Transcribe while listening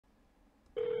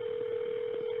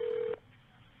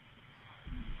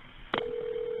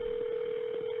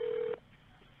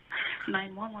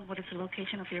911, what is the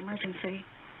location of your emergency?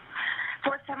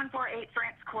 4748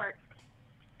 France Court.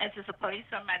 Is this a police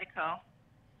or medical?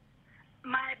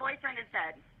 My boyfriend is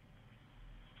dead.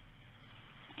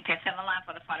 Okay, send a line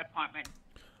for the fire department.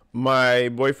 My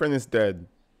boyfriend is dead.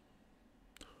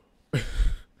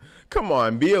 Come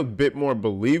on, be a bit more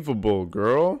believable,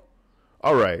 girl.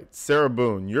 All right, Sarah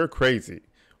Boone, you're crazy.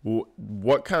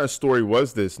 What kind of story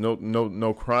was this?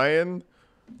 No crying,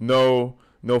 no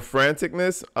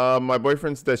franticness. My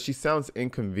boyfriend's dead. She sounds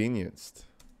inconvenienced.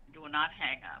 Do not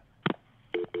hang up.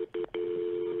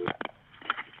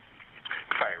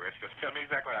 Cyrus, just tell me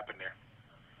exactly what happened there.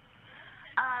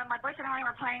 My boyfriend and I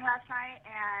were playing last night,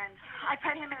 and I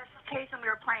put him in a suitcase and we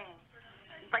were playing,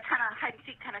 like kind of hide and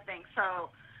seek kind of thing. So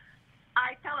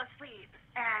I fell asleep,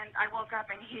 and I woke up,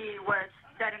 and he was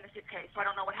dead in the suitcase. So I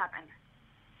don't know what happened.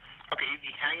 Okay, is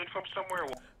he hanging from somewhere?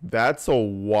 That's a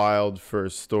wild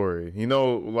first story. You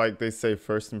know, like they say,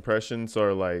 first impressions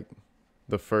are like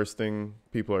the first thing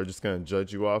people are just going to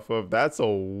judge you off of. That's a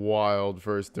wild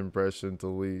first impression to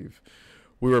leave.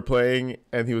 We were playing,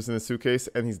 and he was in a suitcase,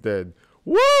 and he's dead.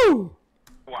 Woo!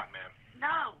 What, ma'am?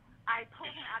 No, I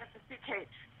pulled him out of the suitcase.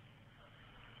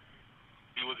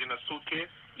 He was in a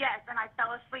suitcase? Yes, and I fell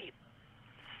asleep.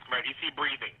 Right, is he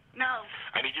breathing? No.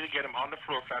 I need you to get him on the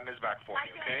floor, flat on his back for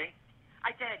me, okay? I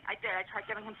did. I tried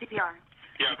giving him CPR.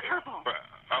 Yeah, He's okay. purple.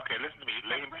 Okay, listen to me.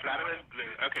 Lay him flat on his...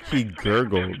 Okay, He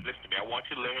gurgled. Listen to me. I want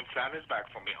you to lay him flat on his back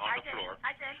for me on the floor.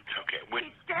 I did. Okay,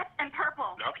 He's stiff and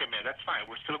purple. Okay, man, that's fine.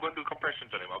 We're still going to do compressions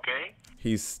on him, okay?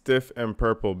 He's stiff and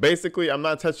purple. Basically, I'm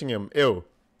not touching him. Ew.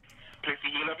 Place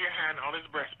the heel of your hand on his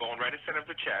breastbone, right in the center of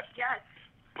the chest. Yes.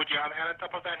 Put your other hand on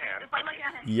top of that hand. If I look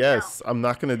at him. Yes, No. I'm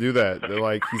not going to do that. They're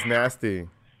like, he's nasty.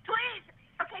 Please.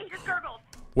 Okay, he just gurgled.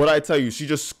 What I tell you, she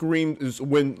just screamed.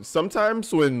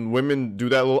 Sometimes when women do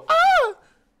that little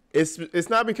it's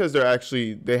not because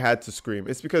they had to scream.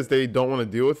 It's because they don't want to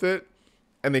deal with it,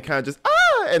 and they kind of just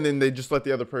and then they just let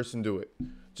the other person do it.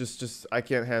 Just I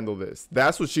can't handle this.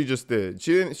 That's what she just did.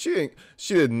 She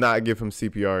did not give him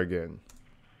CPR again.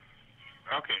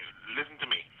 Okay, listen to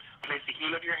me. Place the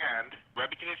heel of your hand right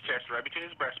between his chest, right between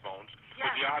his breastbones. Yes.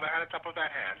 With your other hand on top of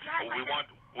that hand. Yes,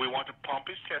 We want to pump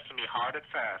his chest to me hard and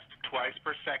fast, twice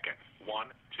per second. 1,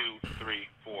 2, 3,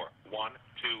 4. 1, 2,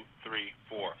 3,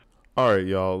 4. All right,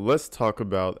 y'all. Let's talk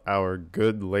about our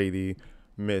good lady,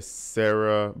 Miss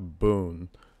Sarah Boone.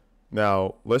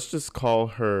 Now, let's just call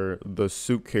her the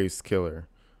suitcase killer.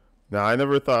 Now, I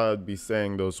never thought I'd be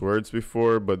saying those words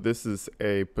before, but this is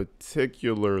a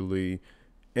particularly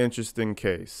interesting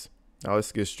case. Now,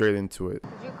 let's get straight into it.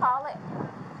 Did you call it?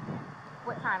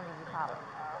 What time did you call it?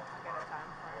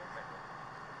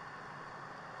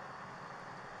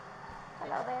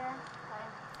 Hello there.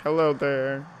 Hello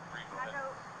there.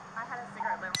 I had a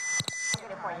cigarette limb. I'll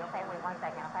get it for you, okay? Wait 1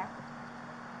 second, okay?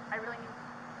 I really need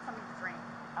something to drink.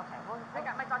 Okay, I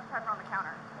got my Dr. Pepper on the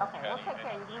counter. okay, we'll take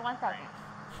care of you. Give me 1 second.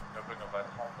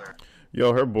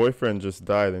 Yo, her boyfriend just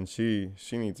died, and she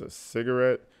needs a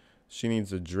cigarette. She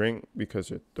needs a drink because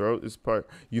her throat is part.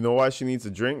 You know why she needs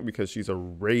a drink? Because she's a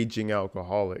raging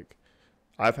alcoholic.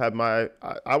 I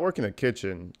work in a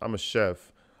kitchen. I'm a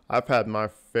chef. I've had my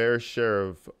fair share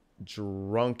of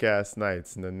drunk ass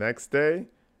nights, and the next day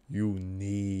you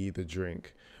need a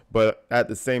drink. But at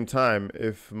the same time,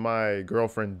 if my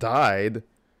girlfriend died,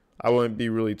 I wouldn't be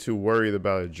really too worried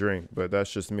about a drink. But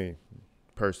that's just me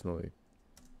personally.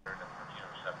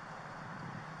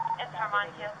 It's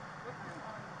Harmonica.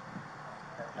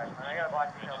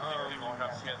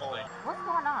 What's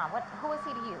going on? Who is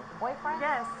he to you? Boyfriend?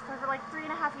 Yes, for like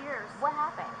 3.5 years. What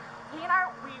happened? He and I,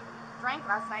 we drank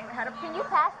last night. We had a. Can you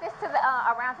pass this to the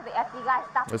around to the FD guys?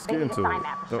 Stop. Let's They get need to into sign it.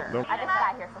 that for Don't- sure. I just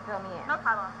got here, so fill me in. No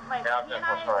problem. Like, he and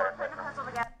I were putting a puzzle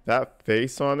together. That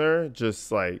face on her,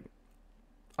 just like,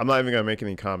 I'm not even gonna make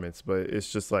any comments, but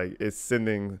it's just like it's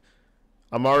sending.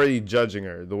 I'm already judging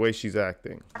her the way she's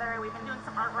acting. We've been doing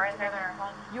some artwork together.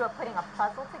 You are putting a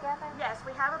puzzle together? Yes,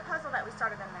 we have a puzzle that we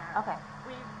started in there. Okay.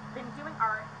 We've been doing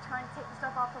art, trying to take the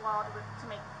stuff off the wall to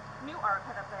make new art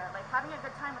put up there, like having a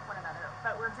good time with one another.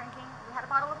 But we're drinking. We had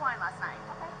a bottle of wine last night.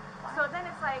 Okay. So then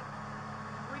it's like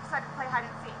we decided to play hide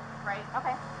and seek, right?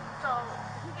 Okay. So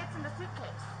he gets in the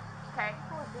suitcase. Okay.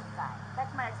 Who is this guy?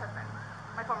 That's my ex-husband,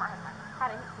 my former husband. How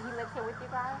did he lives here with you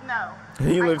guys? No.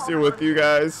 He I lives told here him with to you leave.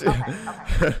 guys.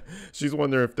 Okay. She's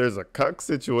wondering if there's a cuck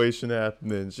situation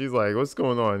happening. She's like, what's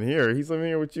going on here? He's living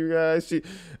here with you guys.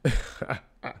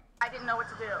 I didn't know what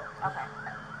to do. Okay.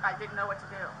 I didn't know what to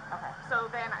do. Okay. So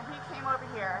then he came over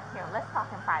here. Here, let's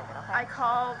talk in private, okay? I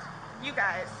called you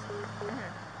guys.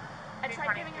 I tried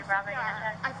running giving him your brother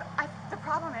CPR. yet? The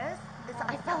problem is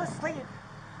I fell asleep.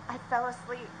 I fell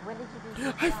asleep. When did you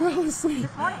do I fell asleep.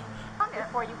 This morning.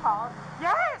 Before you called?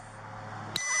 Yes.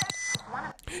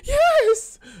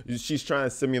 Yes! She's trying to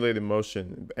simulate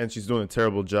emotion, and she's doing a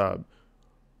terrible job.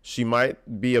 She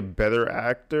might be a better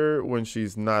actor when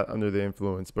she's not under the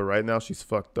influence, but right now she's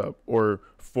fucked up, or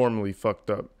formally fucked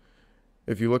up.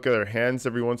 If you look at her hands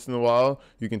every once in a while,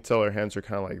 you can tell her hands are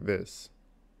kind of like this.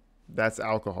 That's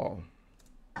alcohol.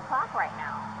 O'clock right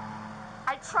now.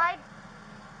 I tried.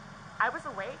 I was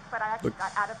awake, but I actually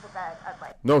got out of the bed at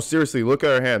like. No, seriously, look at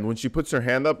her hand. When she puts her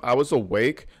hand up, I was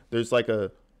awake. There's like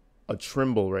a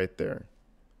tremble right there.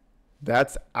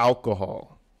 That's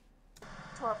alcohol.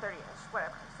 12:30ish,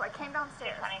 whatever. So I came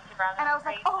downstairs, and I was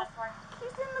like, oh,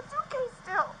 he's in the suitcase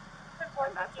still.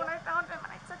 And that's when I found him,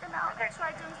 and I took him out, and I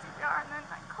tried doing CPR, and then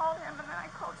I called him, and then I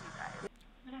called you guys.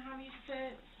 I'm gonna have you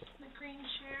sit in the green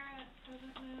chair that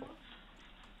doesn't move.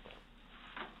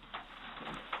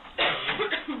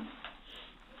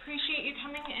 Appreciate you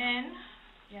coming in.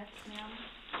 Yes, ma'am.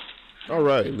 All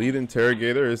right, lead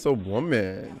interrogator is a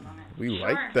woman. We Sure.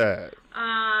 like that.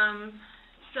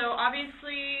 So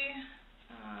obviously,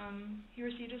 he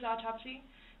received his autopsy.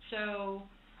 So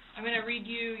I'm going to read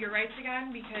you your rights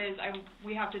again because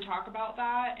we have to talk about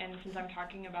that. And since I'm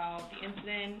talking about the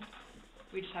incident,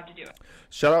 we just have to do it.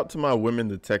 Shout out to my women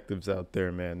detectives out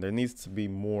there, man. There needs to be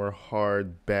more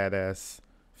hard, badass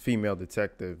female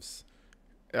detectives.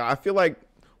 I feel like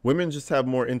women just have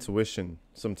more intuition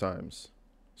sometimes.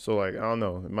 So, like, I don't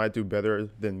know. It might do better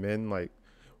than men. Like,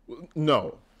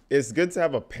 no. It's good to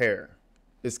have a pair.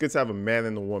 It's good to have a man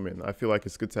and a woman. I feel like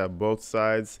it's good to have both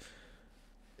sides.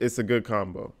 It's a good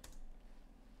combo.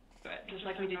 But just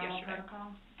like we did yesterday.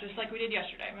 Just like we did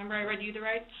yesterday. Remember I read you the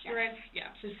rights? Your rights? Yeah.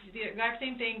 So it's the exact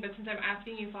same thing, but since I'm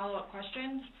asking you follow-up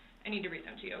questions, I need to read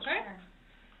them to you, okay? Sure.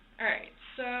 All right.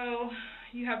 So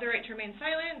you have the right to remain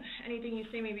silent. Anything you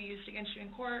say may be used against you in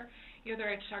court. You have the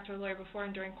right to talk to a lawyer before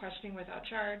and during questioning without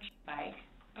charge. Bike,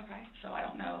 Okay. so I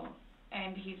don't know.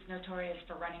 And he's notorious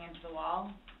for running into the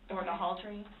wall or the hall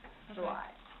tree. So Okay. I.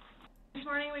 This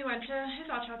morning we went to his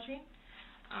autopsy,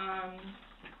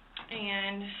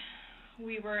 and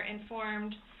we were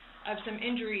informed of some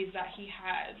injuries that he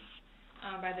has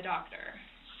by the doctor.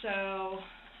 So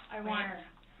I want.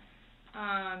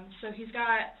 Where? So he's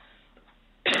got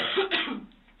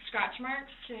scratch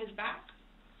marks to his back.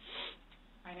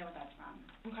 I know what that's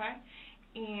from. Okay.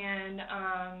 And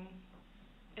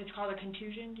it's called a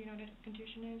contusion. Do you know what a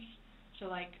contusion is? So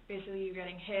like basically you're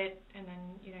getting hit and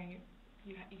then you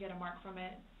get a mark from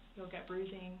it. You'll get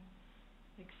bruising.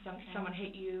 Like someone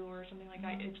hit you or something like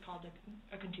that. It's called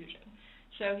a contusion.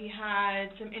 So he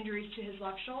had some injuries to his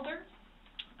left shoulder.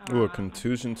 Ooh, a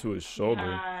contusion to his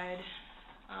shoulder.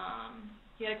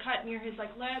 He had a cut near his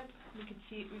like lip. We could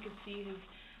see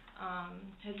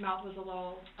his mouth was a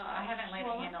little I haven't laid a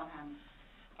swollen. hand on him.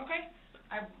 Okay.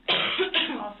 I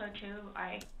also too.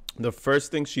 The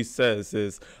first thing she says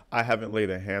is, "I haven't laid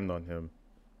a hand on him."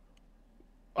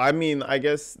 I mean, I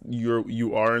guess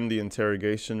you are in the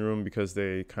interrogation room because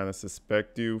they kind of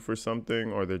suspect you for something,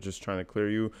 or they're just trying to clear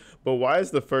you. But why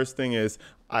is the first thing is,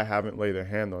 "I haven't laid a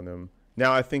hand on him"?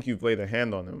 Now I think you've laid a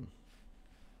hand on him.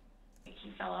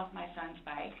 He fell off my son's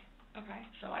bike, Okay.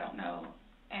 so I don't know.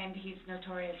 And he's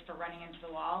notorious for running into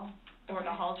the wall or the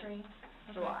Okay. hall tree.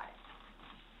 So Okay. I.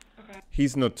 Okay.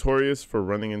 He's notorious for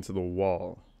running into the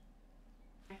wall.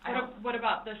 What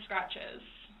about the scratches?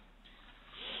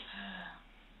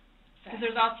 Sex. Because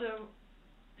there's also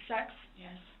sex.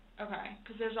 Yes. Okay.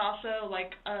 Because there's also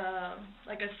like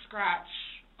a scratch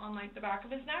on like the back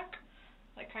of his neck,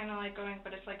 like kind of like going,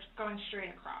 but it's like going straight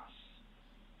across.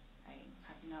 I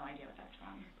have no idea what that's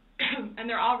from. And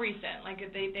they're all recent.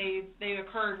 Like they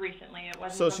occurred recently. It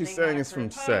wasn't So something she's saying that it's from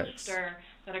occurred sex. post or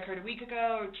that occurred a week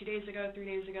ago, or 2 days ago, 3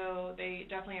 days ago. They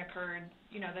definitely occurred,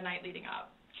 the night leading up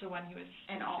to when he was.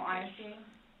 In all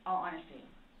honesty,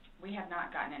 we have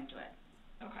not gotten into it.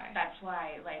 Okay. That's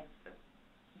why, like,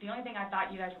 the only thing I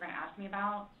thought you guys were going to ask me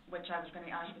about, which I was going to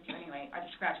be honest with you anyway, are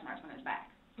the scratch marks on his back.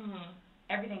 Mhm.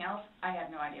 Everything else, I have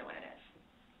no idea what it is.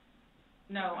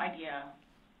 No idea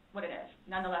what it is.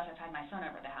 Nonetheless, I've had my son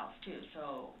over the house, too,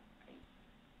 so.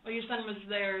 Well, your son was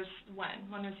there when?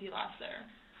 When was he last there?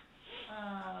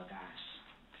 Oh,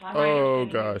 gosh. Oh, He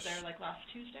was gosh. there like last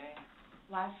Tuesday?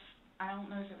 I don't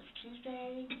know if it was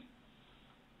Tuesday,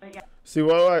 but yeah. See,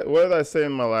 what did I say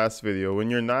in my last video? When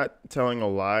you're not telling a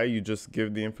lie, you just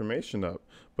give the information up.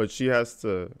 But she has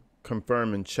to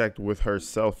confirm and check with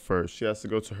herself first. She has to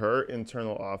go to her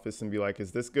internal office and be like,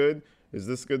 is this good? Is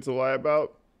this good to lie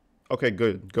about? Okay,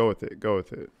 good. Go with it. Go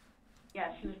with it.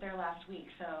 Yes, he was there last week,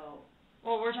 so.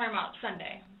 Well, we're talking about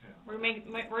Sunday.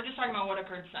 We're just talking about what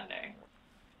occurred Sunday.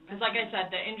 Because like I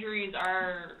said, the injuries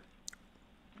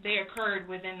they occurred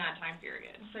within that time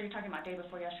period. So you're talking about day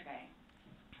before yesterday?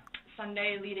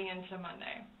 Sunday leading into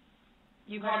Monday.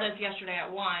 You called us yesterday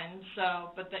at 1,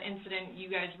 but the incident, you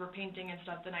guys were painting and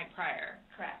stuff the night prior.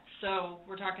 Correct. So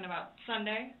we're talking about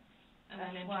Sunday and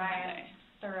then into Monday.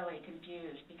 I'm thoroughly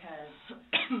confused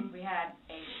because we had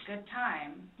a good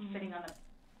time sitting on the...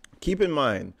 Keep in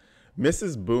mind,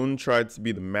 Mrs. Boone tried to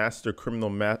be the master criminal,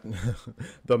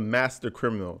 the master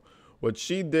criminal. What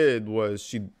she did was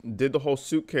she did the whole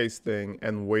suitcase thing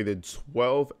and waited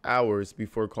 12 hours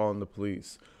before calling the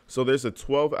police. So there's a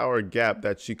 12-hour gap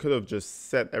that she could have just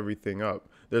set everything up.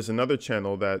 There's another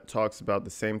channel that talks about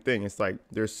the same thing. It's like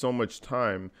there's so much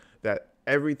time that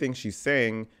everything she's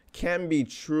saying can be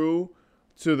true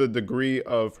to the degree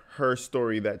of her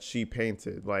story that she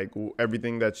painted. Like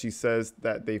everything that she says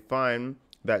that they find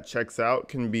that checks out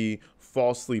can be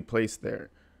falsely placed there.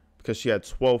 Because she had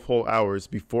 12 whole hours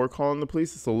before calling the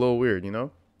police. It's a little weird, you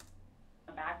know?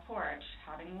 The back porch,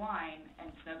 having wine,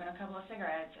 and smoking a couple of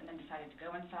cigarettes, and then decided to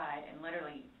go inside and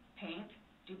literally paint,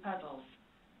 do puzzles,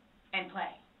 and play,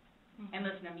 and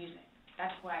listen to music.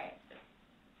 That's why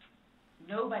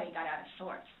nobody got out of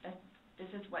sorts. This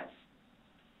is what's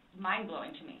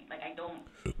mind-blowing to me. Like, I don't...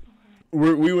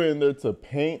 We went in there to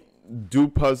paint, do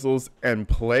puzzles, and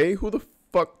play? Who the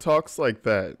fuck talks like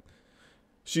that?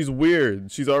 She's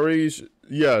weird. She's already,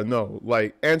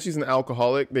 and she's an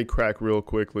alcoholic. They crack real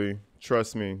quickly.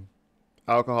 Trust me.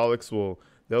 Alcoholics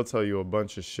they'll tell you a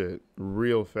bunch of shit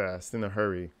real fast, in a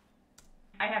hurry.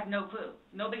 I have no clue.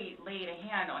 Nobody laid a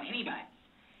hand on anybody.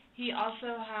 He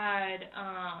also had,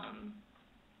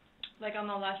 like on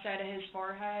the left side of his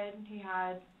forehead, he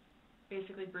had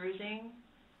basically bruising.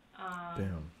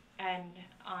 Damn. And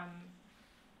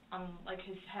on like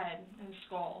his head and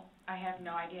skull. I have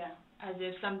no idea. As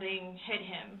if something hit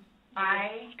him.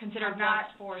 I considered have not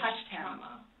force touched him.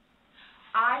 trauma.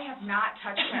 I have not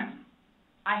touched him.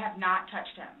 I have not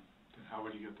touched him. Then how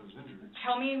would you get those injuries?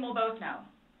 Tell me and we'll both know.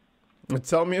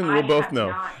 Tell me and we'll both know.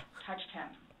 I have not touched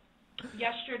him.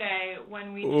 Yesterday,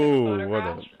 when we Ooh, took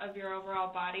photographs of your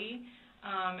overall body,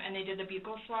 and they did the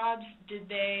buccal swabs, did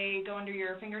they go under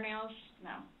your fingernails?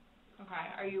 No. Okay.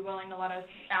 Are you willing to let us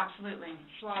Absolutely.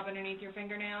 swab underneath your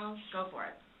fingernails? Go for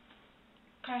it.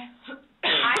 Okay.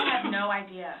 I have no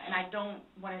idea, and I don't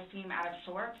want to seem out of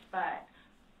sorts, but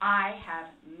I have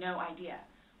no idea.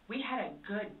 We had a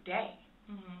good day.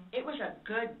 It was a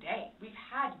good day. We've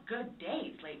had good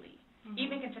days lately,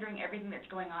 even considering everything that's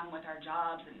going on with our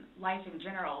jobs and life in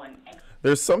general. And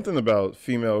There's something about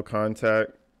female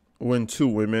contact when two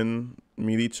women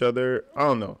meet each other. I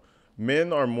don't know.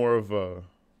 Men are more of a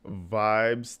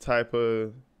vibes type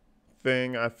of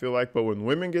thing, I feel like. But when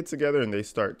women get together and they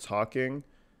start talking,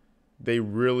 they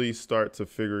really start to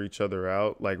figure each other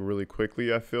out, like, really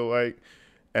quickly, I feel like.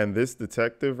 And this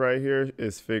detective right here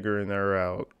is figuring her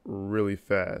out really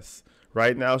fast.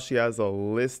 Right now, she has a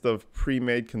list of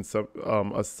pre-made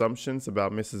assumptions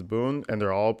about Mrs. Boone, and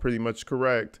they're all pretty much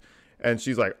correct. And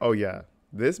she's like, oh, yeah,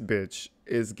 this bitch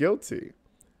is guilty.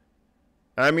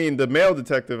 I mean, the male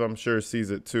detective, I'm sure,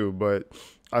 sees it too, but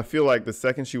I feel like the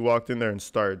second she walked in there and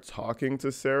started talking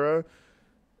to Sarah,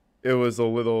 it was a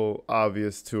little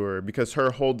obvious to her because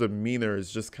her whole demeanor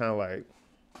is just kind of like,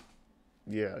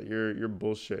 yeah, you're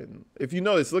bullshitting. If you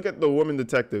notice, look at the woman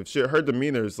detective. Her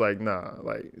demeanor is like, nah,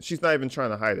 like she's not even trying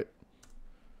to hide it.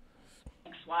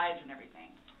 Ex-wives and everything.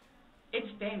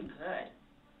 It's been good.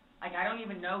 Like, I don't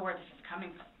even know where this is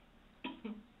coming from.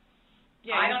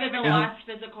 Yeah, I don't even know. The last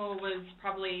physical was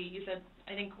probably, you said,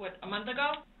 I think, a month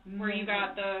ago? Where you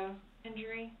got the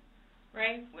injury,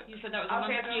 right? You said that was a month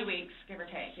ago? A few weeks, give or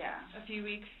take, yeah. A few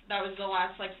weeks? That was the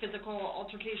last, physical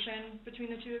altercation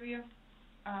between the two of you?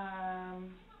 Yeah,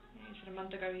 you said a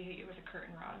month ago he hit you with a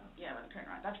curtain rod. Yeah, with a curtain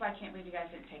rod. That's why I can't believe you guys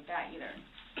didn't take that either.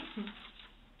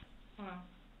 Wow.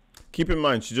 Keep in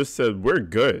mind, she just said, we're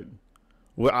good.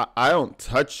 Well, I don't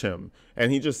touch him.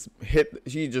 And he just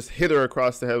hit her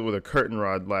across the head with a curtain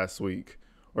rod last week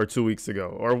or 2 weeks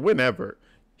ago or whenever.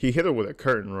 He hit her with a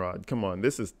curtain rod. Come on,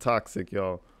 this is toxic,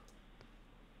 y'all.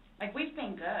 Like, we've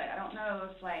been good. I don't know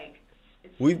if,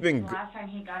 it's the last time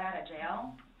he got out of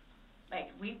jail. Like,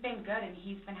 we've been good, and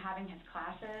he's been having his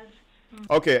classes.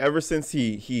 Okay, ever since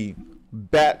he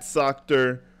bat-socked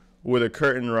her with a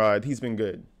curtain rod, he's been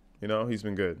good. You know, he's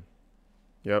been good.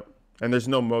 Yep. And there's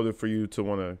no motive for you to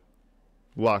want to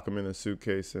lock him in a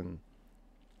suitcase and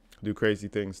do crazy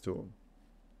things to him.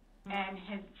 And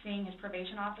seeing his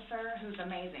probation officer, who's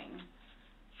amazing.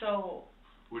 So...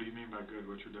 What do you mean by good?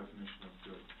 What's your definition of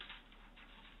good?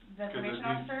 The probation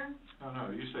officer?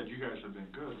 No, you said you guys have been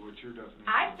good. What's your definition?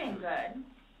 I've been good.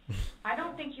 I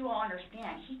don't think you all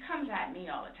understand. He comes at me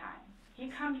all the time.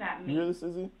 He comes at me. You hear this,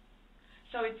 Izzy?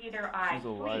 So it's either I She's a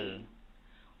liar. flee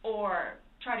or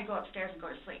try to go upstairs and go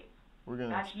to sleep. We're gonna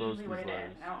That's expose usually what these it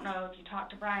liars. is. I don't know if you talk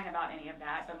to Brian about any of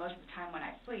that, but most of the time when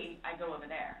I flee, I go over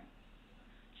there.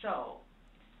 So.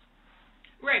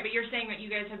 Right, but you're saying that you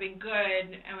guys have been good,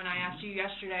 and when I asked you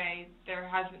yesterday, there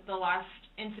hasn't, the last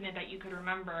incident that you could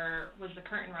remember was the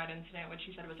curtain rod incident, which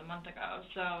you said was a month ago,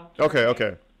 so.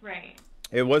 Okay. Right.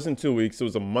 It wasn't 2 weeks. It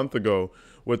was a month ago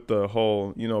with the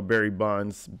whole, Barry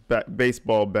Bonds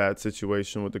baseball bat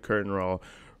situation with the curtain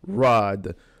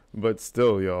rod. But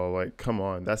still, y'all, like, come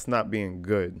on. That's not being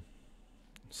good.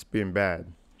 It's being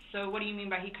bad. So what do you mean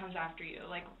by he comes after you?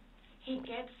 Like, He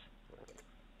gets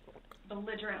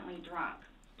belligerently drunk.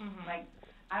 mm-hmm. Like,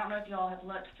 I don't know if you all have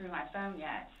looked through my phone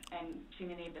yet and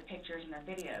seen any of the pictures and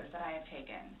the videos that I have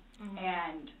taken. Mm-hmm.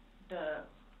 And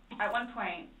at one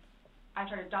point, I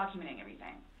started documenting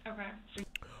everything. Okay.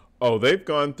 Oh, they've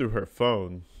gone through her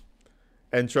phone.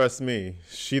 And trust me,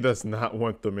 she does not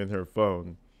want them in her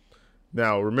phone.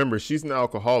 Now, remember, she's an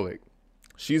alcoholic.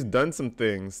 She's done some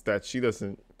things that she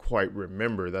doesn't quite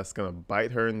remember that's going to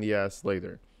bite her in the ass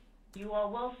later. You all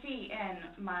will see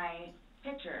in my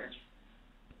pictures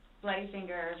bloody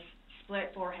fingers,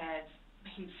 split foreheads.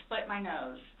 He split my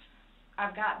nose.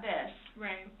 I've got this.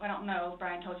 Right. I don't know if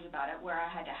Brian told you about it, where I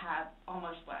had to have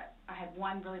I had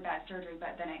one really bad surgery,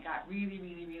 but then it got really,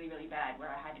 really, really, really bad, where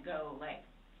I had to go like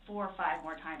 4 or 5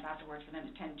 more times afterwards for them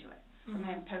to tend to it, from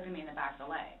him poking me in the back of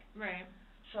the leg. Right.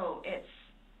 So it's...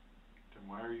 Then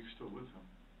why are you still with him?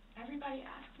 Everybody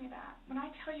asks me that. When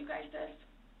I tell you guys this,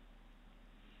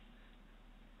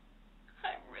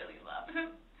 I really love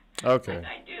him. Okay. And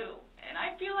I do. And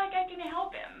I feel like I can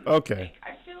help him. Okay. Like,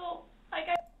 I feel like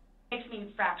it makes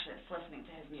me fractious listening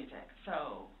to his music.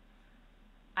 So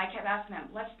I kept asking him,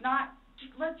 let's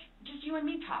just you and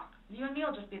me talk. You and me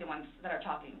will just be the ones that are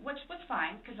talking, which was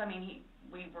fine, because, I mean,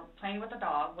 we were playing with the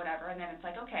dog, whatever, and then it's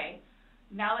like, okay,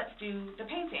 now let's do the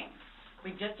painting.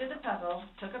 We just did the puzzle,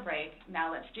 took a break,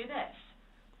 now let's do this.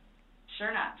 Sure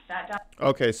enough, sat down.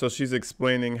 Okay, so she's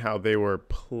explaining how they were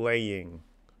playing.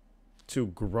 Two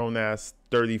grown-ass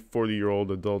 30,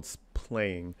 40-year-old adults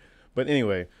playing. But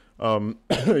anyway,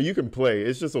 you can play.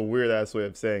 It's just a weird-ass way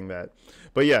of saying that.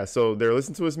 But yeah, so they're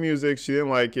listening to his music. She didn't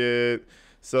like it.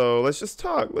 So let's just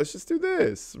talk. Let's just do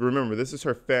this. Remember, this is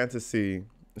her fantasy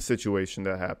situation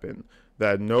that happened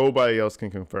that nobody else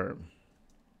can confirm.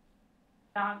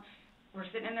 We're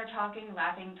sitting in there talking,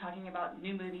 laughing, talking about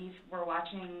new movies. We're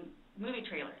watching movie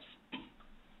trailers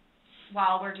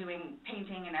while we're doing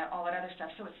painting and all that other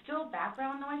stuff. So it's still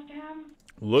background noise to him.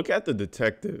 Look at the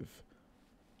detective.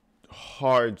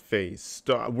 Hard face.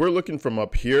 We're looking from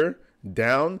up here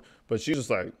down, but she's just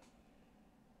like,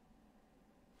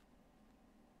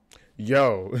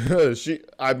 yo,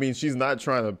 she's not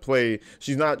trying to play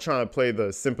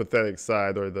the sympathetic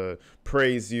side or the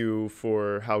praise you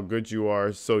for how good you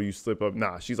are so you slip up.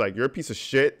 Nah, she's like, you're a piece of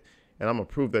shit, and I'm gonna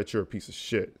prove that you're a piece of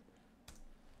shit.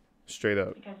 Straight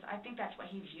up. Because I think that's what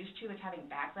he's used to, is having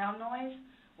background noise.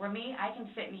 Where me, I can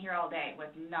sit in here all day with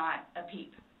not a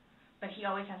peep. But he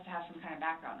always has to have some kind of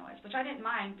background noise, which I didn't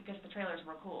mind because the trailers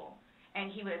were cool. And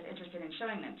he was interested in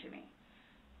showing them to me.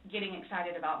 Getting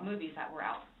excited about movies that were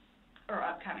out or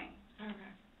upcoming.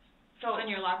 Okay. So on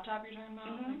your laptop you're talking about?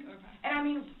 Mm-hmm. Like, okay. And I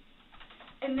mean,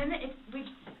 and then it was...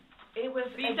 But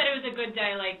you said it was a good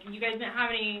day. Like, you guys didn't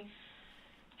have any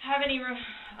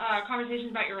conversations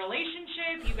about your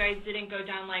relationship. You guys didn't go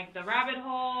down, like, the rabbit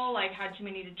hole, like, had too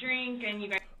many to drink, and you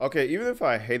guys... Okay, even if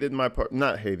I hated my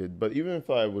not hated, but even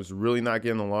if I was really not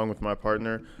getting along with my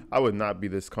partner, I would not be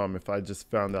this calm if I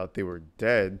just found out they were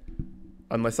dead,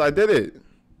 unless I did it.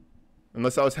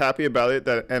 Unless I was happy about it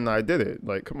and I did it.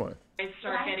 Like, come on. I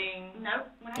start getting... Nope.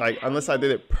 Like, unless I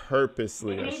did it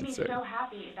purposely, I should say. It made me so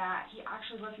happy that he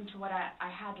actually listened to what I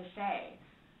had to say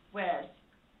with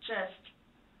just,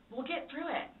 we'll get through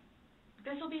it.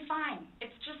 This will be fine.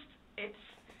 It's just,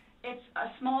 it's a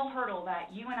small hurdle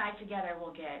that you and I together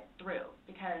will get through,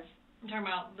 because... I'm talking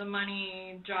about the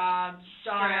money, jobs,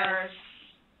 daughters. stress.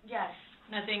 Yes.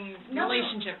 Nothing No.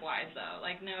 relationship-wise, though.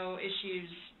 Like, no issues...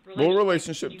 Well,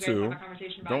 relationship, did you guys too. have a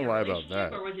conversation about Don't your lie about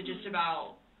relationship, that. Or was it just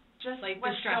about... Just like,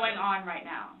 what's the going on right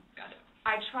now. Got it.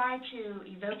 I try to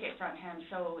evoke it from him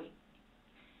so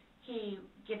he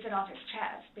gets it off his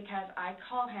chest, because I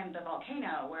call him the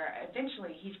volcano, where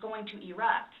eventually he's going to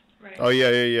erupt. Right. Oh, yeah.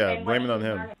 And Blame it what on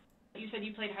him. You said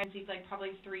you played hide and seek like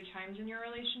probably 3 times in your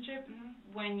relationship.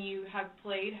 Mm-hmm. When you have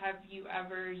played, have you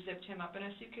ever zipped him up in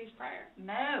a suitcase prior?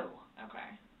 No. Okay.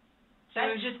 So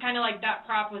it was just kind of like that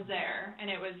prop was there, and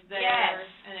it was there, Yes.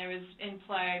 and it was in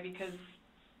play because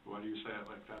Why do you say it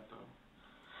like that, though?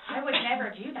 I would never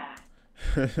do that.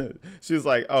 She was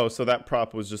like, oh, so that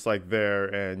prop was just like there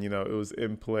and, you know, it was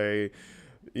in play.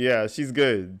 Yeah, she's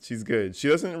good. She's good. She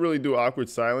doesn't really do awkward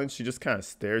silence. She just kind of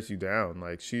stares you down.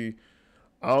 Like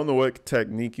I don't know what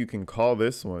technique you can call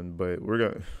this one, but we're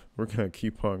gonna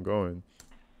keep on going.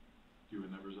 You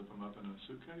would never zip them up in a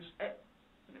suitcase?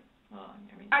 Well,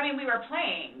 I mean, we were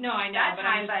playing. No, I know, that but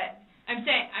time, I'm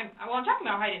saying, I'm talking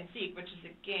about hide and seek, which is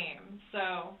a game,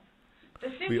 so. The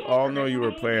suitcase We all know you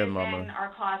were originally playing, is Mama. in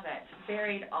our closet,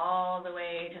 buried all the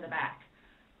way to the back.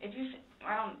 If you,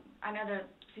 I know the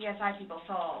CSI people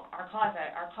saw our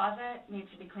closet. Our closet needs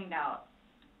to be cleaned out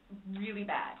really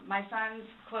bad. My son's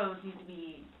clothes need to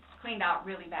be cleaned out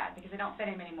really bad because they don't fit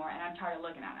him anymore, and I'm tired of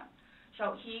looking at them.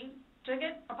 So he took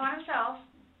it upon himself,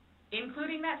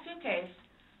 including that suitcase,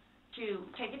 to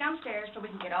take it downstairs so we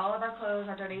can get all of our clothes,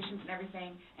 our donations, and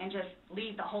everything, and just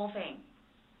leave the whole thing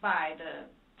by the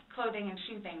clothing and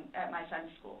shoe thing at my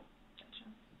son's school.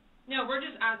 No,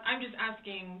 I'm just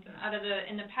asking,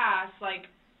 in the past, like,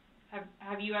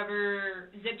 have you ever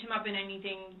zipped him up in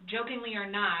anything, jokingly or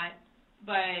not,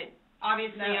 but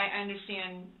obviously No. I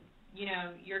understand, you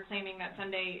know, you're claiming that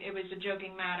Sunday it was a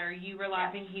joking matter, you were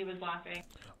laughing, he was laughing.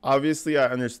 Obviously, I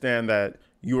understand that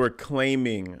you are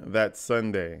claiming that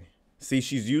Sunday. See,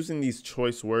 she's using these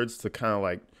choice words to kind of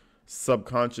like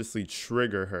subconsciously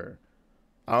trigger her.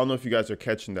 I don't know if you guys are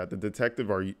catching that. The detective,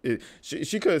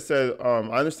 she could have said, I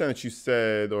understand that you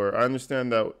said, or I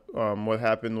understand that what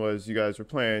happened was you guys were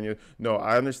playing. No,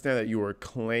 I understand that you were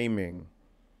claiming,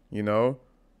 you know?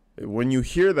 When you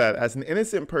hear that, as an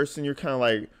innocent person, you're kind of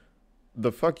like,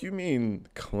 the fuck you mean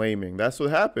claiming? That's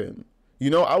what happened. You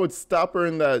know, I would stop her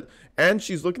in that, and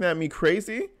she's looking at me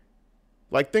crazy.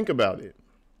 Like, think about it.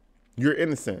 You're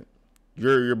innocent.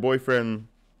 Your boyfriend,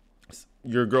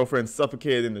 your girlfriend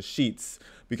suffocated in the sheets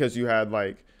because you had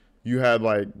like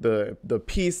the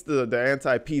peace, the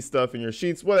anti-peace stuff in your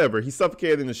sheets, whatever. He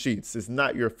suffocated in the sheets. It's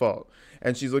not your fault.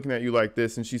 And she's looking at you like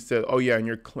this, and she said, oh yeah, and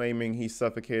you're claiming he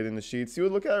suffocated in the sheets. You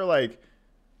would look at her like,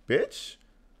 bitch,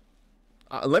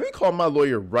 let me call my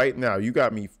lawyer right now. You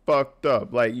got me fucked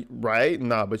up. Like, right?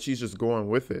 Nah, but she's just going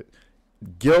with it.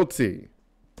 Guilty.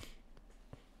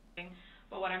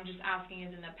 But what I'm just asking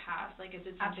is in the past, like, is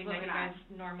it something Absolutely that you not. guys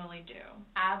normally do?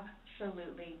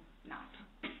 Absolutely not.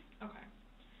 Okay.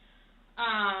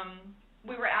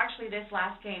 We were actually this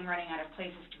last game running out of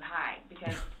places to hide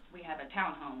because we have a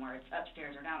townhome where it's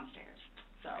upstairs or downstairs.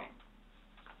 So.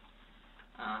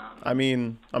 I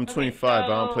mean, I'm 25. So I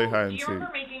don't play hide and do you seek.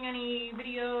 remember making any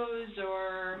videos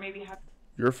or maybe have?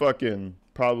 You're fucking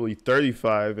probably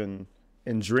 35 and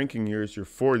in drinking years you're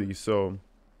 40. So,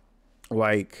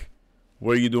 like,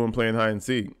 what are you doing playing hide and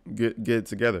seek? Get it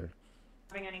together.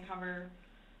 Having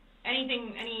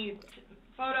any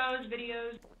photos,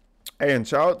 videos? Hey, and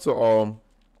shout out to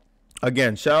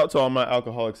all my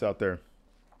alcoholics out there.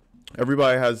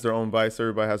 Everybody has their own vice.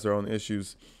 Everybody has their own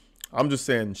issues. I'm just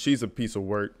saying she's a piece of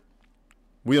work.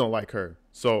 We don't like her.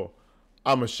 So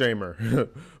I'm a shamer.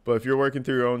 But if you're working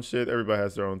through your own shit, everybody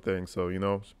has their own thing. So, you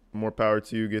know, more power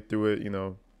to you. Get through it, you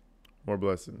know, more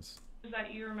blessings.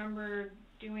 That you remember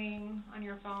doing on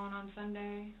your phone on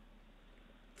Sunday?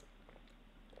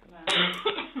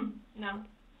 No?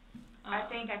 I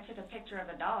think I took a picture of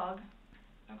a dog.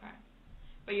 Okay.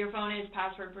 But your phone is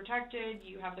password protected.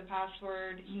 You have the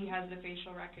password. He has the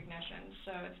facial recognition.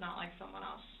 So it's not like someone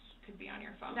else could be on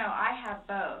your phone. No, I have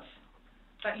both.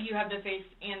 But you have the face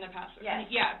and the password. Yes.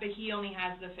 Yeah, but he only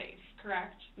has the face,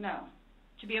 correct? No.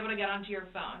 To be able to get onto your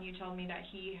phone, you told me that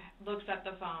he looks at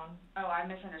the phone. Oh, I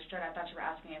misunderstood. I thought you were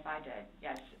asking if I did.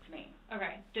 Yes, it's me.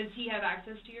 Okay. Does he have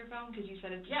access to your phone? Because you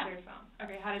said it's a shared phone.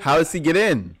 Okay. How does he get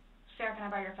in? Sarah, can I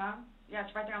borrow your phone? Yeah,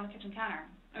 it's right there on the kitchen counter.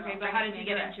 Okay, but how does he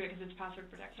get into it? Because it's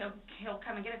password protected. He'll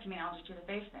come and get it to me, and I'll just do the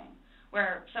face thing.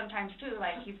 Where sometimes too,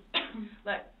 like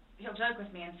look, he'll joke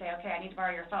with me and say, okay, I need to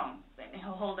borrow your phone, and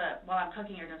he'll hold it while I'm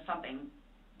cooking or doing something,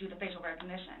 do the facial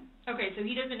recognition. Okay, so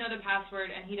he doesn't know the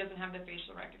password and he doesn't have the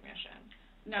facial recognition.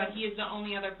 No, but he is the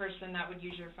only other person that would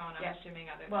use your phone. I'm assuming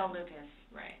other than Lucas.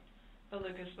 Right, but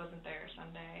Lucas wasn't there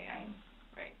Sunday.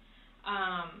 Right.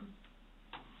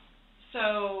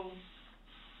 So,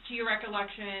 to your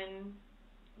recollection,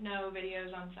 no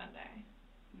videos on Sunday?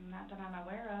 Not that I'm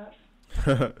aware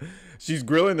of. She's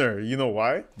grilling her. You know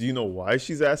why? Do you know why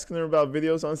she's asking her about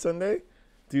videos on Sunday?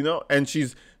 Do you know? And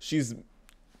she's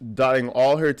dotting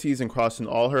all her T's and crossing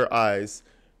all her I's,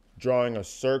 drawing a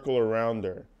circle around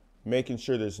her, making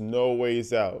sure there's no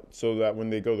ways out so that when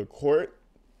they go to court,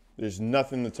 there's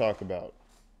nothing to talk about.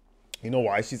 You know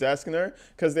why she's asking her?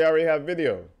 Because they already have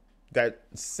video that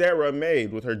Sarah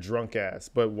made with her drunk ass.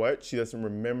 But what? She doesn't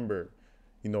remember.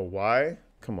 You know why?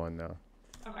 Come on now.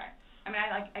 Okay. I mean,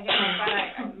 I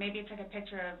guess maybe it's like a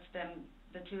picture of them,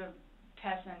 the two of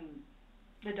Tess and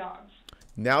The dogs.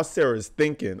 Now Sarah's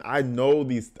thinking, I know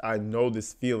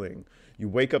this feeling. You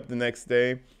wake up the next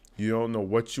day, you don't know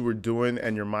what you were doing,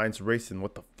 and your mind's racing.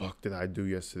 What the fuck did I do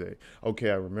yesterday? Okay,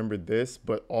 I remember this,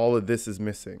 but all of this is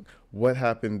missing. What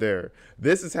happened there?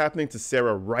 This is happening to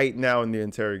Sarah right now in the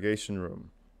interrogation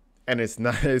room. And it's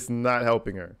not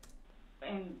helping her.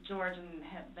 and George and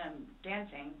them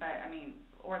dancing, but I mean,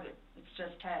 it's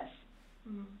just Tess.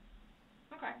 Mm-hmm.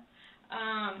 Okay.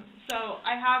 So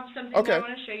I have something that I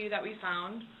want to show you that we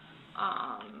found,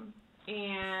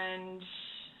 and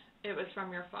it was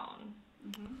from your phone.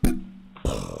 Mm-hmm.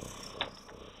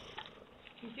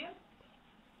 Can you see it?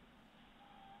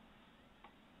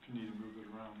 If you need to move it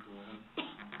around, go ahead.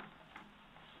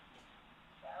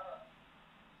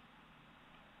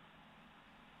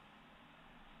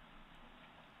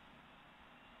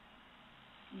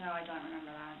 No, I don't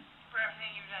remember that. For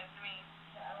everything you've done to me.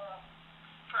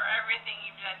 For everything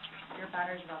you've done to me. Your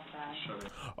battery's about to die. Shut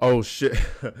it. Oh shit.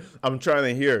 I'm trying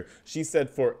to hear. She said,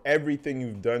 for everything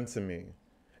you've done to me.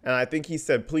 And I think he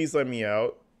said, please let me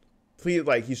out. Please,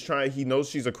 like he knows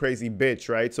she's a crazy bitch,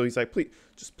 right? So he's like,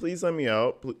 please let me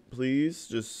out. Please,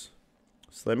 just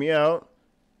let me out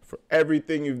for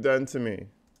everything you've done to me.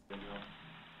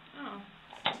 Oh,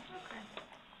 okay.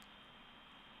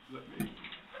 Let me.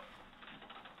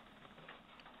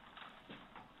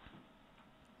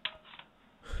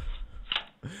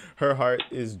 Her heart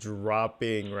is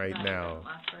dropping right That now. didn't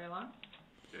last very long.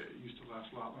 It used to last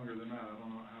a lot longer than that. I don't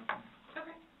know what happened.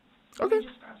 Okay. Okay.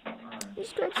 Just grab something. All right.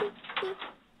 Just grab some.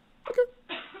 Yeah. Okay.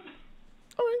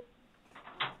 All right.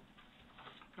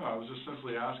 No, I was just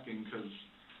simply asking because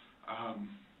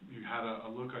you had a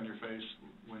look on your face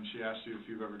when she asked you if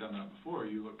you've ever done that before.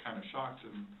 You looked kind of shocked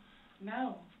and.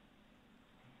 No.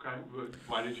 Okay, but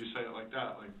why did you say it like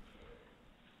that? Like.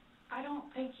 I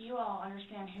don't think you all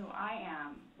understand who I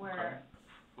am. Okay.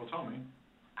 Well, tell me.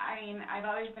 I mean, I've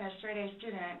always been a straight A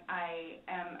student. I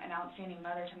am an outstanding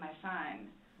mother to my son.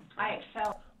 Okay. I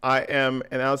excel. I am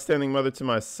an outstanding mother to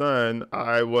my son.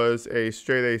 I was a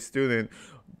straight A student.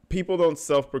 People don't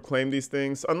self-proclaim these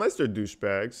things unless they're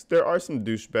douchebags. There are some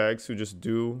douchebags who just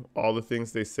do all the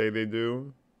things they say they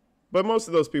do. But most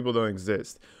of those people don't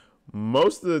exist.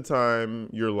 Most of the time,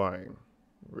 you're lying.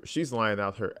 She's lying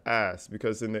out her ass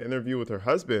because in the interview with her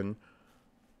husband,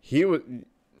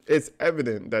 it's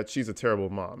evident that she's a terrible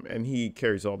mom and he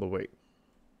carries all the weight.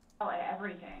 At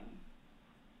everything.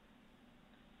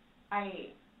 I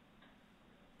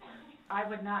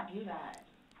would not do that.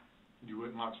 You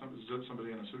wouldn't lock zip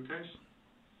somebody in a suitcase?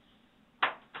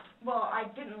 Well, I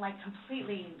didn't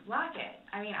completely lock it.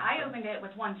 I mean, I opened it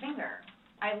with one finger.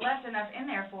 I left enough in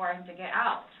there for him to get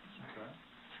out. Okay.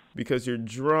 Because you're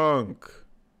drunk.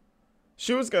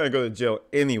 She was going to go to jail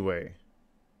anyway.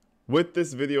 With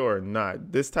this video or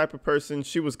not, this type of person,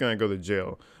 she was going to go to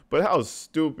jail. But how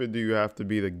stupid do you have to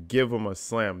be to give them a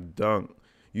slam dunk?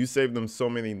 You saved them so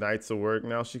many nights of work.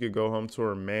 Now she could go home to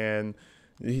her man.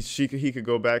 He could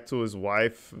go back to his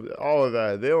wife. All of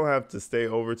that. They don't have to stay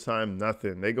overtime,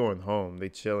 nothing. They going home. They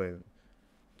chilling.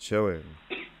 Chilling.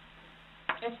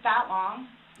 It's that long?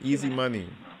 Easy money.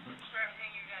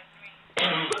 For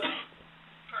everything you've done to me.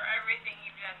 For everything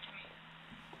you've done to me.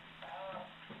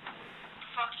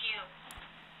 Fuck you.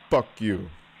 Fuck you.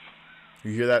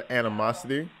 You hear that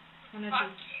animosity? And Fuck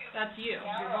you. that's you,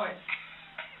 your voice.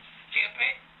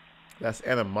 Stupid. That's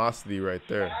animosity right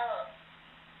there.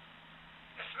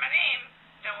 That's my name.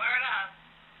 Don't wear it out.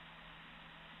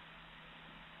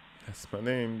 That's my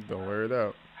name. Don't wear it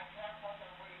out.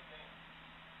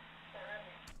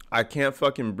 I can't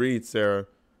fucking breathe, Sarah.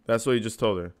 That's what you just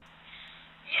told her.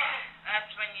 Yeah,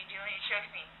 that's when you do when you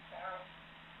choke me.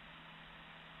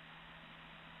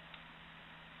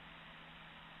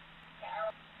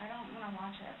 I don't want to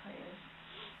watch it, please.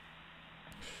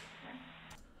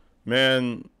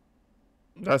 Man,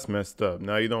 that's messed up.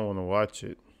 Now you don't want to watch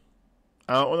it.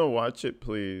 I don't want to watch it,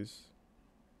 please.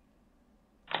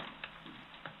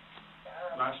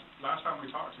 Last time we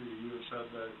talked to you, you had said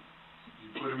that you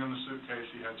put him in the suitcase,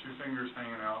 he had two fingers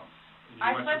hanging out. And you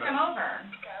I went to flipped bed. him over.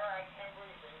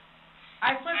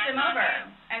 I flipped him over,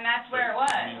 and that's where it was.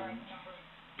 And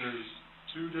there's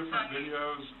two different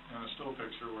videos and a still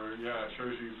picture where, yeah, it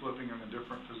shows you flipping him in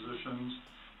different positions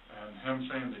and him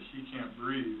saying that he can't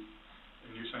breathe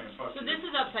and you saying fuck So you. this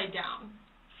is upside down.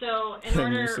 So in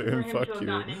And you order for saying him fuck to have you.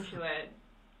 gotten into it,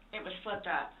 It was flipped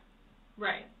up.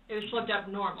 right, it was flipped up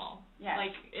normal. Yes.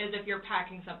 Like as if you're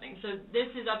packing something. So this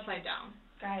is upside down.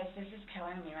 Guys, this is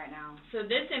killing me right now. So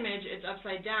this image is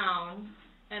upside down,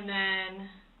 and then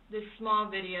this small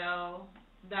video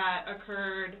that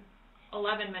occurred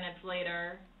 11 minutes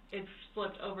later. It's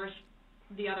flipped over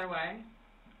the other way,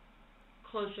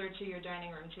 closer to your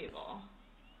dining room table.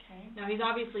 Okay. Now he's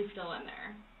obviously still in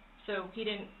there. So he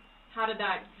didn't, how did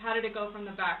it go from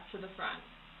the back to the front?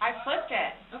 I flipped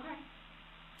it.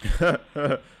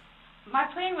 Okay. My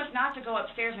plan was not to go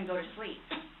upstairs and go to sleep.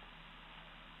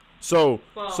 So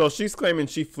she's claiming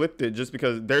she flipped it just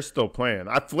because they're still playing.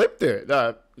 I flipped it.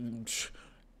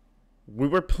 We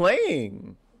were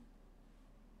playing.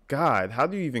 God, how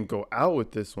do you even go out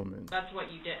with this woman? That's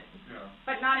what you did. Yeah.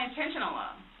 But not intentional,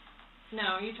 though.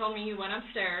 No, you told me you went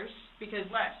upstairs because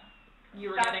What? you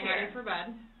were Stopped getting here. ready for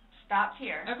bed. Stopped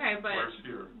here. Okay, but Where's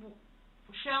here?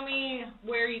 show me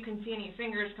where you can see any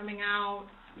fingers coming out,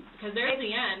 because there's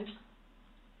the end.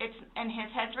 It's, and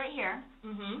his head's right here.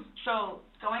 Mm-hmm. So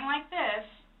going like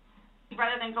this,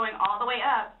 rather than going all the way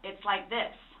up, it's like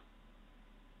this.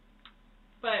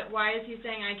 But why is he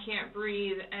saying I can't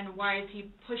breathe, and why is he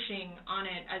pushing on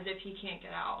it as if he can't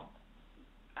get out?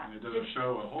 And it doesn't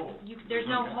show a hole. There's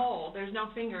no hole. There's no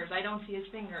fingers. I don't see his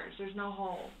fingers. There's no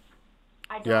hole.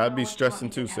 I don't Yeah, I'd know be what you stressing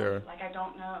want me to too, tell Sarah. you. Like, I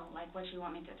don't know, like, what you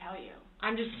want me to tell you.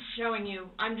 I'm just showing you.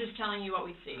 I'm just telling you what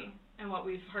we see and what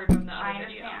we've heard from the I other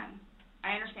video. understand.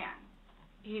 I understand.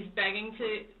 He's begging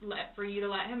for you to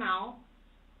let him out.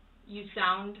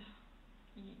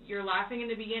 You're laughing in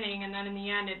the beginning, and then in the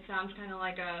end, it sounds kind of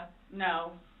like a.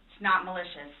 No, it's not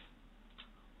malicious.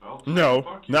 Well, No,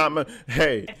 fuck you. not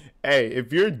hey,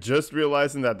 if you're just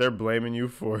realizing that they're blaming you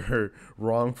for her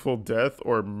wrongful death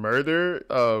or murder,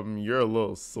 you're a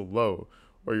little slow,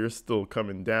 or you're still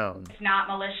coming down. It's not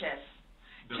malicious.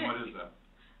 Then what is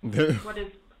that? What does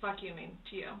fuck you mean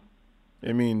to you?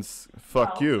 It means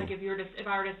fuck Well, you. Like if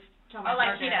I were to tell my Oh, like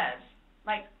partner. he does.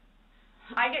 Like,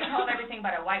 I get told everything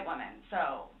but a white woman,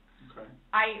 so Okay.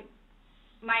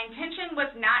 my intention was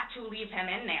not to leave him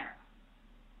in there.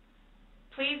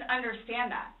 Please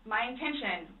understand that. My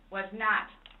intention was not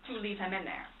to leave him in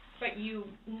there. But you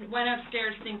went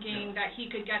upstairs thinking that he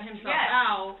could get himself Yes.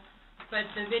 out, but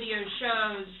the video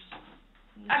shows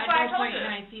That's at what I no told point you.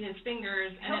 can I see his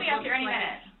fingers. He'll and be it up here any looks like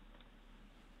minute.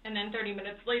 And then 30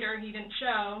 minutes later, he didn't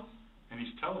show. And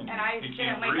he's telling you And I he didn't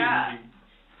can't wake breathe. up.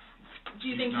 Do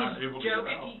you He's think not he's able to get out.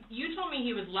 joking? You told me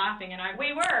he was laughing, and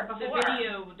We were the before.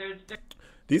 video, there's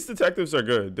These detectives are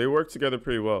good. They work together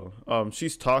pretty well.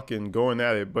 She's talking, going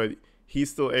at it, but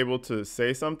he's still able to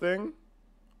say something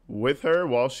with her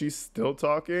while she's still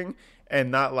talking and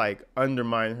not like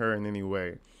undermine her in any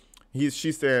way.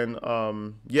 She's saying,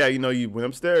 yeah, you know, you went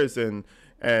upstairs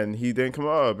and he didn't come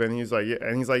up, and he's like,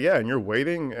 yeah, and you're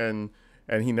waiting and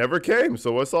he never came.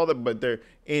 So what's all that? But they're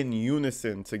in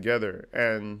unison together,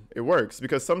 and it works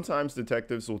because sometimes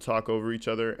detectives will talk over each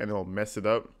other and it'll mess it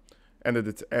up. And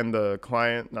the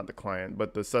client, not the client,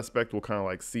 but the suspect will kind of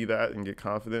like see that and get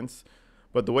confidence.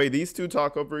 But the way these two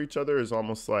talk over each other is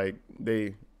almost like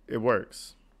it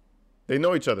works. They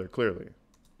know each other clearly.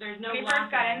 there's no When we laughing.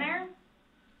 first got in there,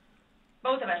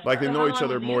 both of us Like were. they So know how each long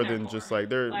other was he in more there than for? just like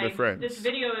they're friends. This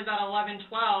video is at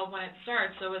 11:12 when it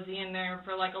starts, so was he in there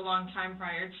for like a long time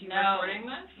prior to you recording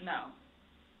this? No.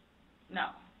 No.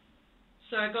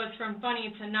 So it goes from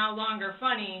funny to no longer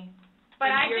funny, But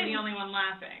and I you're didn't. the only one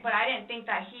laughing. But I didn't think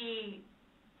that he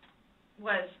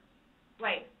was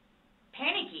like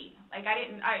panicky. Like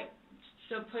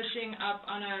So pushing up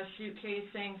on a suitcase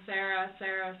saying, Sarah,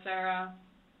 Sarah, Sarah,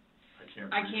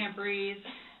 I can't breathe.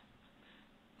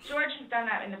 George has done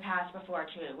that in the past before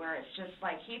too, where it's just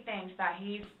like he thinks that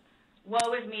he's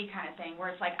woe is me kind of thing, where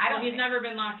it's like I don't. He's never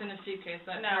been locked in a suitcase.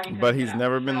 That's No. where he But couldn't he's get out.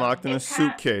 never been locked in a It's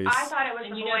kinda- suitcase. I thought it was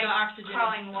And the you boy know the oxygen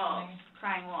crying is wolf, something.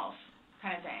 crying wolf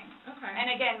kind of thing. Okay.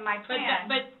 And again, my plan.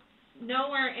 But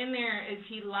nowhere in there is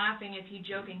he laughing, is he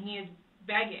joking. He is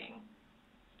begging.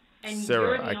 And Sarah,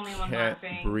 you're the only one can't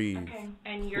laughing. breathe. Okay.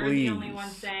 And you're the only Please. one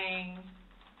saying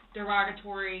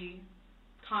derogatory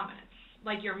comments.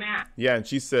 Like you're mad. Yeah, and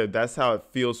she said that's how it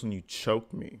feels when you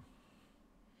choke me.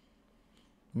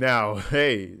 Now,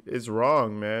 hey, it's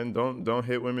wrong, man. Don't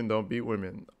hit women, don't beat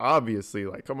women. Obviously,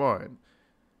 like, come on.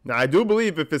 Now, I do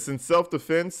believe if it's in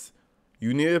self-defense,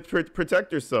 you need to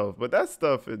protect yourself. But that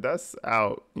stuff, that's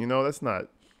out. You know,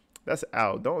 that's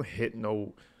out. Don't hit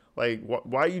no, like,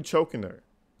 why are you choking her?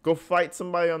 Go fight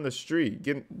somebody on the street.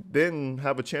 Then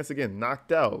have a chance of getting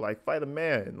knocked out. Like, fight a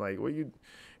man. Like, what you,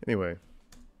 anyway.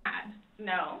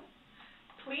 No.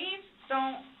 Please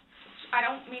don't. I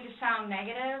don't mean to sound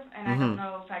negative, and I don't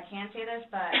know if I can say this,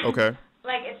 but Okay.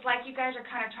 like it's like you guys are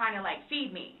kind of trying to like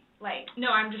feed me. Like No,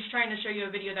 I'm just trying to show you a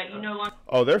video that you no longer.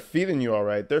 Oh, they're feeding you all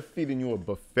right. They're feeding you a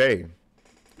buffet.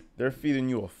 They're feeding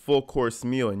you a full course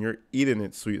meal, and you're eating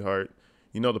it, sweetheart.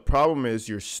 You know, the problem is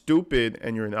you're stupid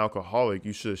and you're an alcoholic.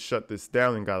 You should have shut this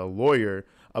down and got a lawyer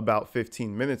about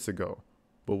 15 minutes ago.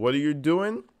 But what are you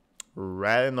doing?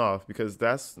 Ratting off, because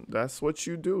that's what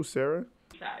you do, Sarah.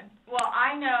 Sad. Well,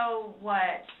 I know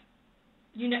what.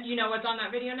 You know what's on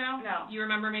that video now? No. You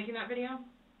remember making that video?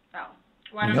 No.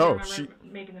 Why don't No, you remember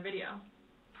making the video?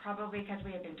 Probably because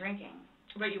we had been drinking.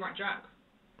 But you weren't drunk.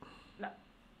 No.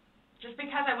 Just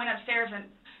because I went upstairs and...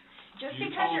 Just You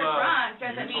because told you're us- drunk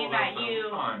doesn't mean that You you...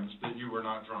 told us times that you were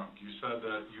not drunk. You said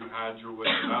that you had your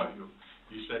wits about you.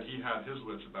 You said he had his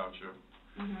wits about you.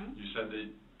 Mm-hmm. You said that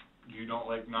you don't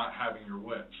like not having your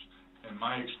wits. In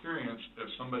my experience, if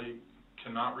somebody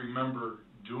cannot remember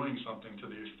doing something to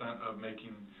the extent of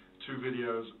making 2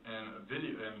 videos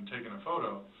and taking a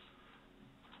photo,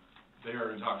 they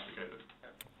are intoxicated.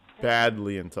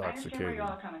 Badly I understand where intoxicated. you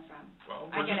all are coming from. Well,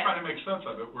 I we're get just it. trying to make sense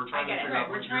of it. We're trying to get it. figure out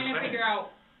what We're you're trying to saying. figure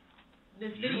out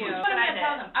this You video. would- What am I I going to did.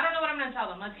 tell them? I don't know what I'm going to tell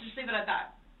them. Let's just leave it at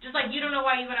that. Just like you don't know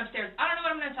why you went upstairs. I don't know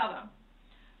what I'm going to tell them.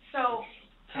 So,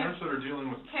 Parents that are dealing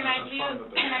with can that, I that's fine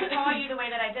with can I that. call you the way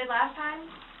that I did last time?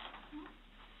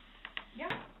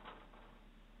 Yeah.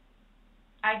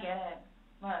 I get it.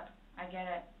 Look, I get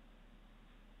it.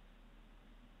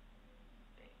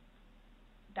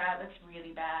 That looks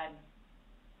really bad.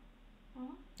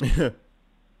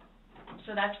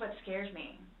 So that's what scares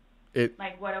me. It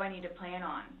Like, what do I need to plan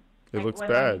on? it Like, looks what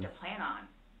do I bad. need to plan on?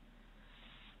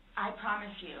 I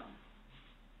promise you,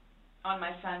 on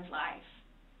my son's life,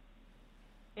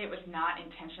 it was not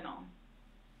intentional.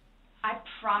 I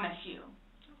promise you,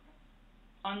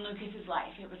 on Lucas's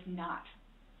life, it was not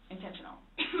intentional.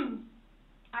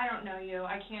 I don't know you.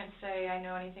 I can't say I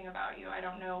know anything about you. I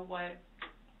don't know what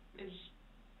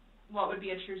would be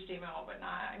a true statement, what would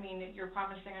not. I mean, you're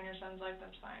promising on your son's life,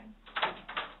 that's fine.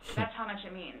 That's how much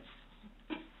it means.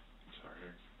 Sorry.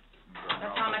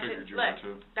 That's how much it,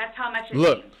 look, that's how much it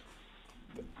Look. means.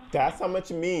 That's how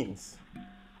much it means.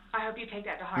 I hope you take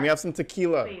that to heart. Let me have some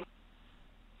tequila. Please.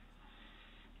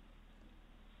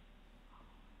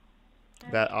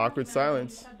 That awkward You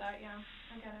silence. said that, yeah.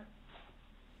 I get it.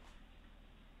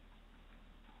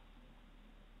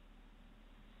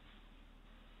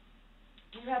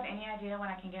 Do you have any idea when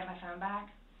I can get my phone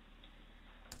back?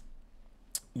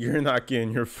 You're not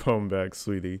getting your phone back,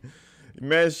 sweetie.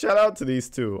 Man, shout out to these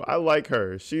two. I like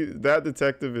her. That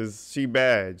detective she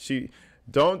bad. She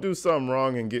don't do something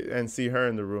wrong and see her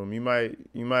in the room. You might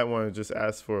want to just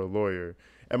ask for a lawyer.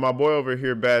 And my boy over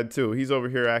here bad too. He's over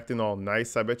here acting all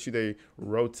nice. I bet you they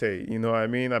rotate. You know what I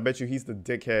mean? I bet you he's the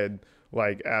dickhead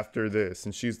like after this,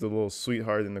 and she's the little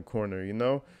sweetheart in the corner. You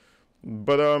know?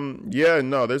 But yeah,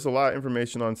 no. There's a lot of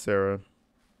information on Sarah,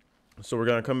 so we're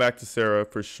gonna come back to Sarah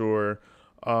for sure.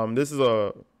 This is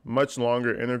a much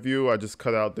longer interview. I just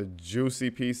cut out the juicy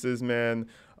pieces, man.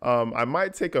 I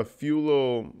might take a few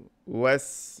little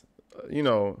less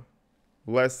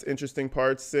interesting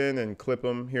parts in and clip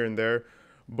them here and there.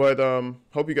 But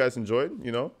hope you guys enjoyed,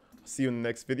 See you in the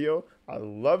next video. I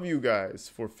love you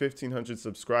guys for 1,500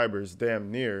 subscribers,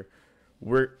 damn near.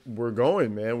 We're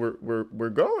going, man. We're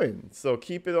going. So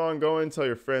keep it on going. Tell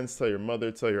your friends, tell your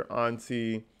mother, tell your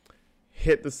auntie.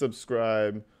 Hit the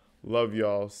subscribe. Love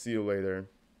y'all. See you later.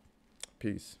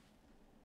 Peace.